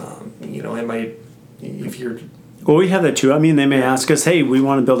it might, if you're... Well, we have that too. I mean, they may ask us, hey, we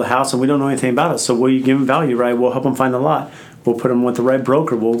want to build a house and we don't know anything about it. So we'll give them value, right? We'll help them find the lot. We'll put them with the right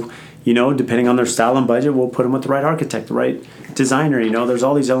broker. We'll, depending on their style and budget, we'll put them with the right architect, the right designer. There's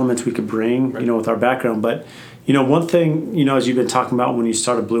all these elements we could bring, right, with our background. But, one thing, as you've been talking about when you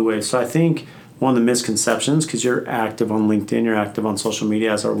started Bleuwave. So I think one of the misconceptions, because you're active on LinkedIn, you're active on social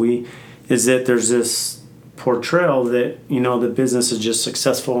media, as are we, is that there's this portrayal that the business is just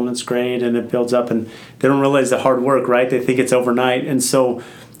successful and it's great and it builds up, and they don't realize the hard work, right? They think it's overnight. And so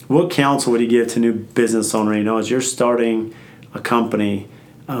what counsel would you give to new business owner, as you're starting a company,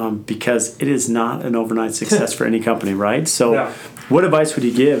 because it is not an overnight success for any company, right? So yeah. What advice would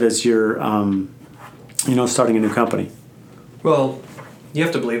you give as you're starting a new company? Well, you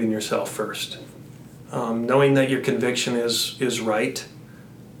have to believe in yourself first. Knowing that your conviction is right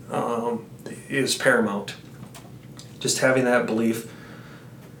is paramount. Just having that belief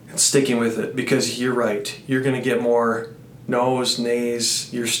and sticking with it, because you're right. You're going to get more no's,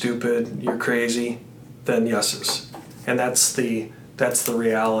 nays, you're stupid, you're crazy, than yeses. And that's the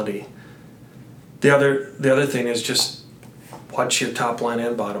reality. The other thing is just watch your top line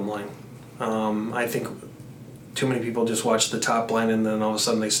and bottom line. I think too many people just watch the top line and then all of a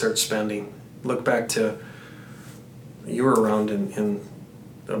sudden they start spending. Look back to, you were around in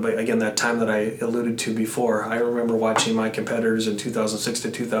again, that time that I alluded to before. I remember watching my competitors in 2006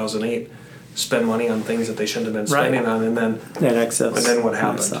 to 2008 spend money on things that they shouldn't have been spending on, and then that excess. And then what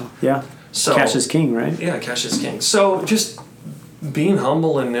happened? Yeah. So cash is king, right? Yeah, cash is king. So just being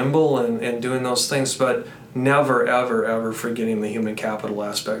humble and nimble and doing those things, but never, ever, ever forgetting the human capital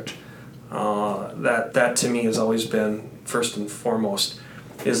aspect. That to me has always been first and foremost,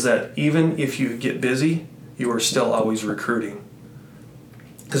 is that even if you get busy, you are still always recruiting.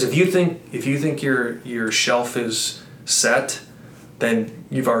 Because if you think your shelf is set, then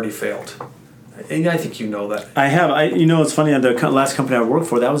you've already failed. And I think you know that. I have. It's funny. The last company I worked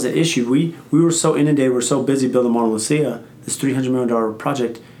for, that was the issue. We were so inundated, we were so busy building Mauna Lucia, this $300 million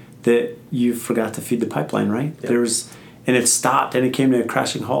project, that you forgot to feed the pipeline, right? Yep. And it stopped, and it came to a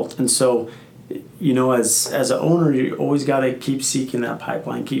crashing halt. And so, as an owner, you always got to keep seeking that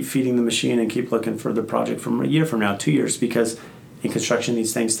pipeline, keep feeding the machine, and keep looking for the project from a year from now, 2 years, because in construction,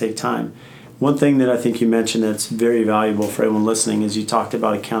 these things take time. One thing that I think you mentioned that's very valuable for everyone listening is you talked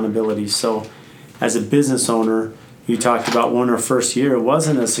about accountability. So as a business owner, you talked about our first year, it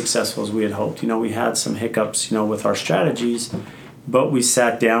wasn't as successful as we had hoped. We had some hiccups, with our strategies, but we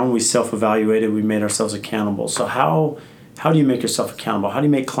sat down, we self-evaluated, we made ourselves accountable. So how do you make yourself accountable? How do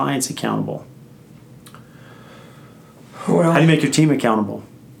you make clients accountable? Well, how do you make your team accountable?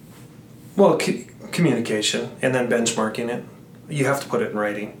 Well, communication, and then benchmarking it. You have to put it in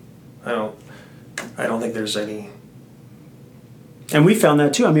writing. I don't think there's any. And we found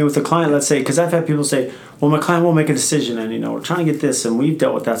that too. With the client, let's say, because I've had people say, well, my client won't make a decision, and we're trying to get this, and we've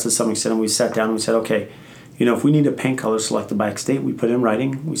dealt with that to some extent, and we sat down and we said, okay, if we need a paint color selected by X date, we put it in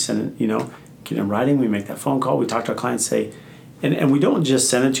writing, we send it, get it in writing, we make that phone call, we talk to our client, say, and we don't just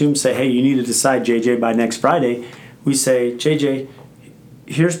send it to them, say, hey, you need to decide, JJ, by next Friday. we say, JJ,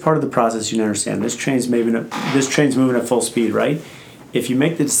 here's part of the process you don't understand. This train's moving at full speed, right? If you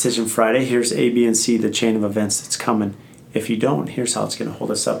make the decision Friday, here's A, B, and C, the chain of events that's coming. If you don't, here's how it's going to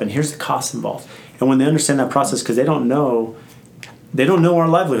hold us up, and here's the cost involved. And when they understand that process, because they don't know our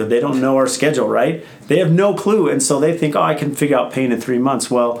livelihood, they don't know our schedule, right? They have no clue, and so they think, I can figure out pain in 3 months.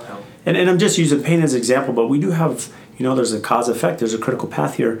 Well, and I'm just using pain as an example, but we do have, there's a cause effect, there's a critical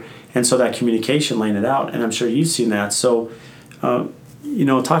path here, and so that communication, laying it out, and I'm sure you've seen that. So,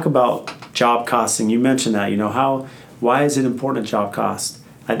 talk about job costing. You mentioned that. Why is it important, job cost?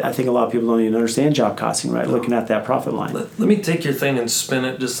 I think a lot of people don't even understand job costing, right? Looking at that profit line. Let me take your thing and spin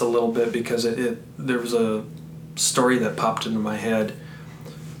it just a little bit, because there was a story that popped into my head.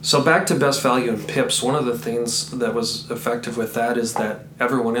 So back to best value and PIPs, one of the things that was effective with that is that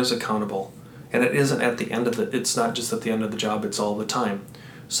everyone is accountable. And it isn't at the end of it's not just at the end of the job, it's all the time.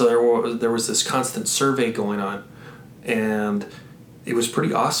 So there was this constant survey going on, and it was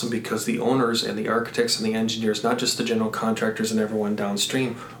pretty awesome because the owners and the architects and the engineers, not just the general contractors and everyone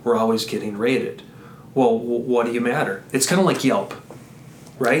downstream, were always getting rated. Well, what do you matter? It's kind of like Yelp,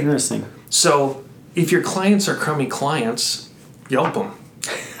 right? Interesting. So if your clients are crummy clients, Yelp them.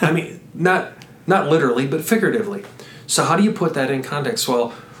 I mean, not literally, but figuratively. So how do you put that in context?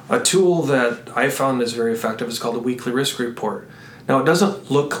 Well, a tool that I found is very effective is called a weekly risk report. Now, it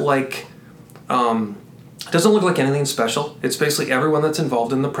doesn't look like anything special. It's basically everyone that's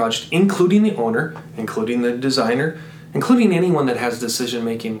involved in the project, including the owner, including the designer, including anyone that has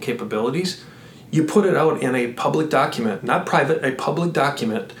decision-making capabilities. You put it out in a public document, not private, a public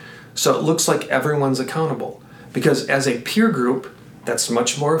document, so it looks like everyone's accountable. Because as a peer group, that's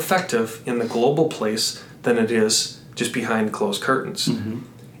much more effective in the global place than it is just behind closed curtains. Mm-hmm.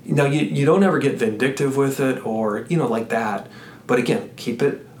 Now, you don't ever get vindictive with it or, like that. But again, keep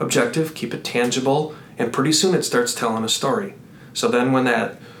it objective, keep it tangible, and pretty soon it starts telling a story. So then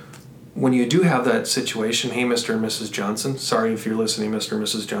when you do have that situation, hey, Mr. and Mrs. Johnson, sorry if you're listening, Mr. and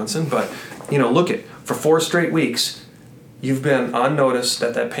Mrs. Johnson, but, look for 4 straight weeks, you've been on notice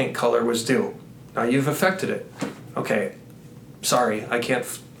that paint color was due. Now you've affected it. Okay, sorry, I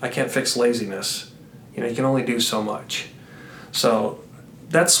can't fix laziness. You can only do so much. So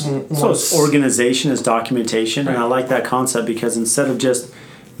that's so it's organization is documentation, right. And I like that concept because instead of just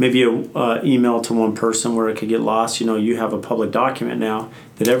maybe a email to one person where it could get lost, you have a public document now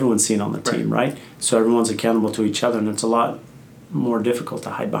that everyone's seen on the team, right? So everyone's accountable to each other, and it's a lot more difficult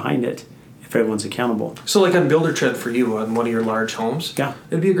to hide behind it if everyone's accountable. So like on Buildertrend for you on one of your large homes, yeah,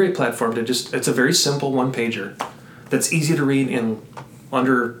 it'd be a great platform to it's a very simple one-pager that's easy to read in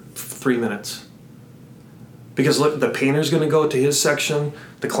under 3 minutes. Because look, the painter's going to go to his section,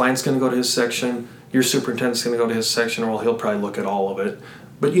 the client's going to go to his section, your superintendent's going to go to his section, or he'll probably look at all of it.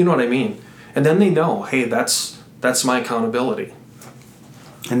 But you know what I mean. And then they know, hey, that's my accountability.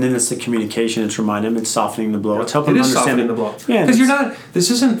 And then it's the communication. It's reminding them. It's softening the blow. Yeah. It's helping them understand. Softening the blow. Yeah, because this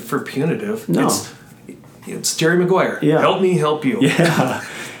isn't for punitive. No. It's Jerry Maguire. Yeah. Help me help you. Yeah.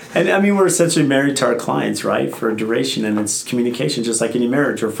 And I mean, we're essentially married to our clients, right, for a duration. And it's communication, just like any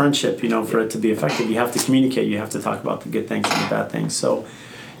marriage or friendship. For it to be effective, you have to communicate. You have to talk about the good things and the bad things. So,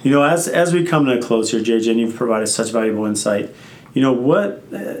 as we come to a close here, JJ, and you've provided such valuable insight,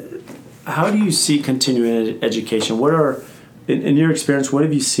 how do you see continuing education? What are, in your experience, what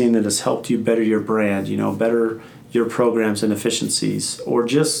have you seen that has helped you better your brand, better your programs and efficiencies, or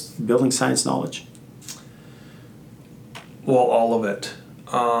just building science knowledge? Well, all of it.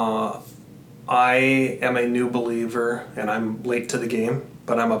 I am a new believer, and I'm late to the game,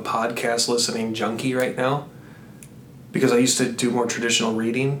 but I'm a podcast listening junkie right now because I used to do more traditional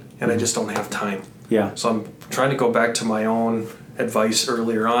reading, and I just don't have time. Yeah. So I'm trying to go back to my own advice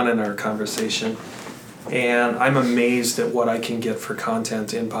earlier on in our conversation, and I'm amazed at what I can get for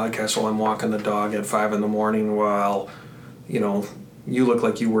content in podcasts while I'm walking the dog at 5 a.m. while, you look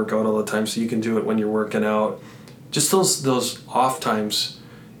like you work out all the time, so you can do it when you're working out. Just those off times.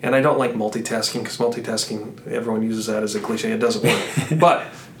 And I don't like multitasking because multitasking, everyone uses that as a cliche. It doesn't work. But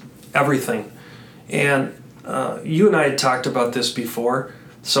everything. And you and I had talked about this before.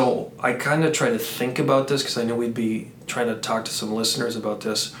 So I kind of try to think about this because I knew we'd be trying to talk to some listeners about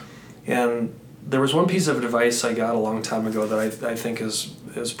this. And there was one piece of advice I got a long time ago that I think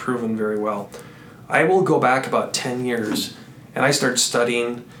is proven very well. I will go back about 10 years and I start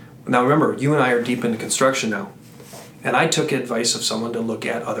studying. Now remember, you and I are deep into construction now. And I took advice of someone to look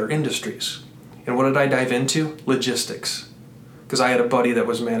at other industries. And what did I dive into? Logistics. Because I had a buddy that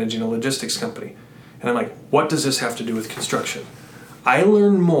was managing a logistics company. And I'm like, what does this have to do with construction? I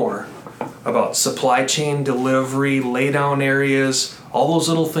learned more about supply chain, delivery, laydown areas, all those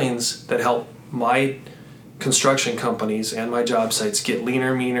little things that help my construction companies and my job sites get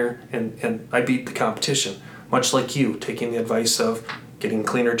leaner, meaner, and I beat the competition, much like you, taking the advice of getting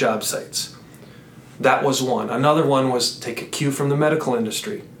cleaner job sites. That was one. Another one was take a cue from the medical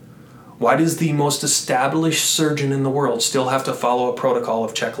industry. Why does the most established surgeon in the world still have to follow a protocol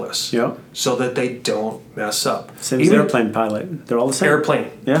of checklists? Yeah. So that they don't mess up. Same as airplane pilot. They're all the same.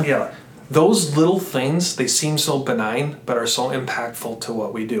 Airplane. Yeah. Those little things, they seem so benign, but are so impactful to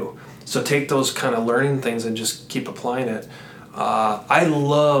what we do. So take those kind of learning things and just keep applying it. I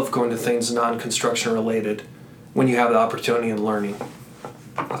love going to things non-construction related when you have the opportunity and learning.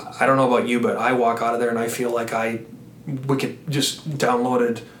 I don't know about you, but I walk out of there and I feel like we could just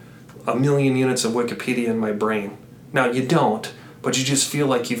downloaded 1 million units of Wikipedia in my brain. Now you don't, but you just feel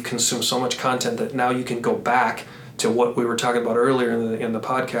like you've consumed so much content that now you can go back to what we were talking about earlier in the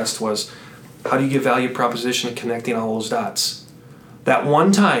podcast was how do you get value proposition and connecting all those dots. That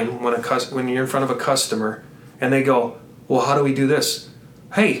one time when you're in front of a customer and they go, well, how do we do this?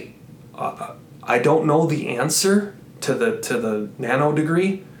 Hey, I don't know the answer to the nano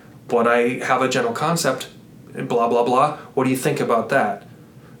degree, but I have a general concept, blah, blah, blah. What do you think about that?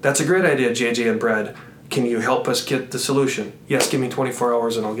 That's a great idea, JJ and Brad. Can you help us get the solution? Yes, give me 24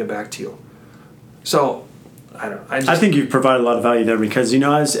 hours and I'll get back to you. So, I think you've provided a lot of value there because,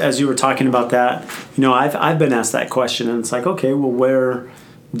 as you were talking about that, I've been asked that question and it's like, okay, well, where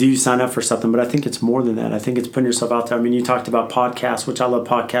do you sign up for something? But I think it's more than that. I think it's putting yourself out there. I mean, you talked about podcasts, which I love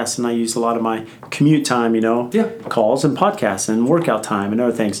podcasts, and I use a lot of my commute time, calls and podcasts and workout time and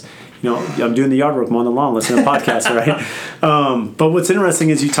other things. I'm doing the yard work, mowing the lawn, listening to podcasts, right? But what's interesting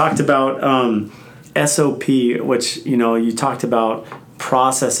is you talked about SOP, which, you talked about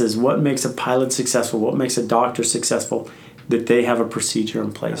processes. What makes a pilot successful? What makes a doctor successful? That they have a procedure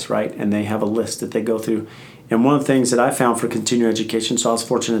in place, right? And they have a list that they go through. And one of the things that I found for continuing education, so I was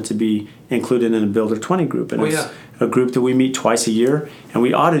fortunate to be included in a Builder 20 group. And it's a group that we meet twice a year, and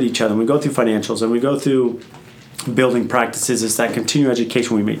we audit each other. And we go through financials, and we go through building practices. It's that continuing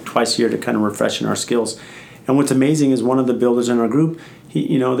education we meet twice a year to kind of refreshen our skills. And what's amazing is one of the builders in our group,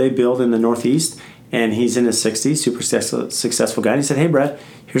 they build in the Northeast, and he's in his 60s, super successful guy. And he said, hey, Brad,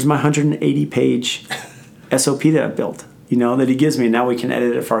 here's my 180-page SOP that I built, that he gives me. Now we can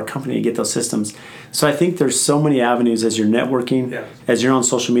edit it for our company to get those systems. So I think there's so many avenues as you're networking, as you're on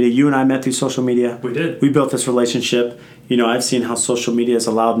social media. You and I met through social media. We did. We built this relationship. I've seen how social media has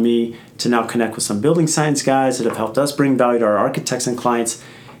allowed me to now connect with some building science guys that have helped us bring value to our architects and clients.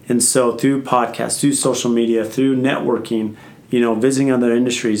 And so through podcasts, through social media, through networking, visiting other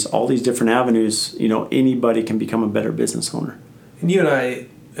industries, all these different avenues, anybody can become a better business owner. And you and I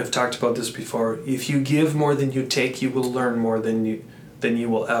have talked about this before. If you give more than you take, you will learn more than you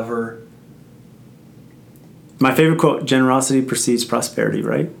will ever. My favorite quote, generosity precedes prosperity,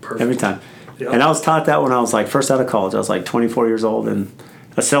 right? Perfect. Every time. Yep. And I was taught that when I was first out of college. I was 24 years old, and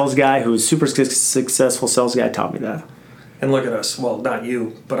a sales guy who was super successful sales guy taught me that. And look at us. Well, not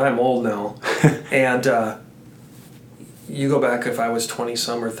you, but I'm old now. And you go back, if I was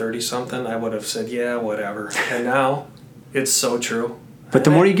 20-some or 30-something, I would have said, yeah, whatever. And now it's so true. But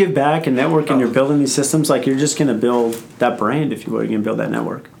the more you give back and network and you're building these systems, you're just going to build that brand, if you will. You're going to build that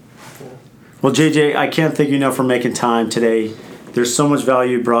network. Well, JJ, I can't thank you enough for making time today. There's so much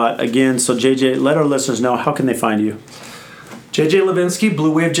value you brought. Again, so JJ, let our listeners know, how can they find you? JJ Levenske,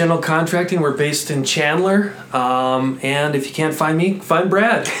 Bleuwave General Contracting. We're based in Chandler. And if you can't find me, find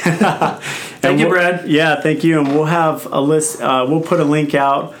Brad. Thank you, Brad. Yeah, thank you. And we'll have a list. We'll put a link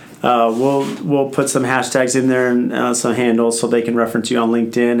out. We'll put some hashtags in there and some handles so they can reference you on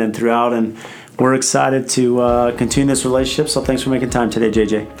LinkedIn and throughout. And we're excited to continue this relationship. So thanks for making time today,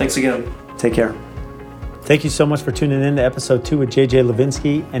 JJ. Thanks again. Take care. Thank you so much for tuning in to episode 2 with JJ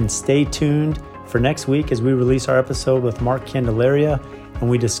Levenske, and stay tuned for next week as we release our episode with Mark Candelaria and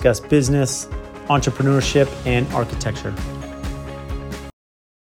we discuss business, entrepreneurship, and architecture.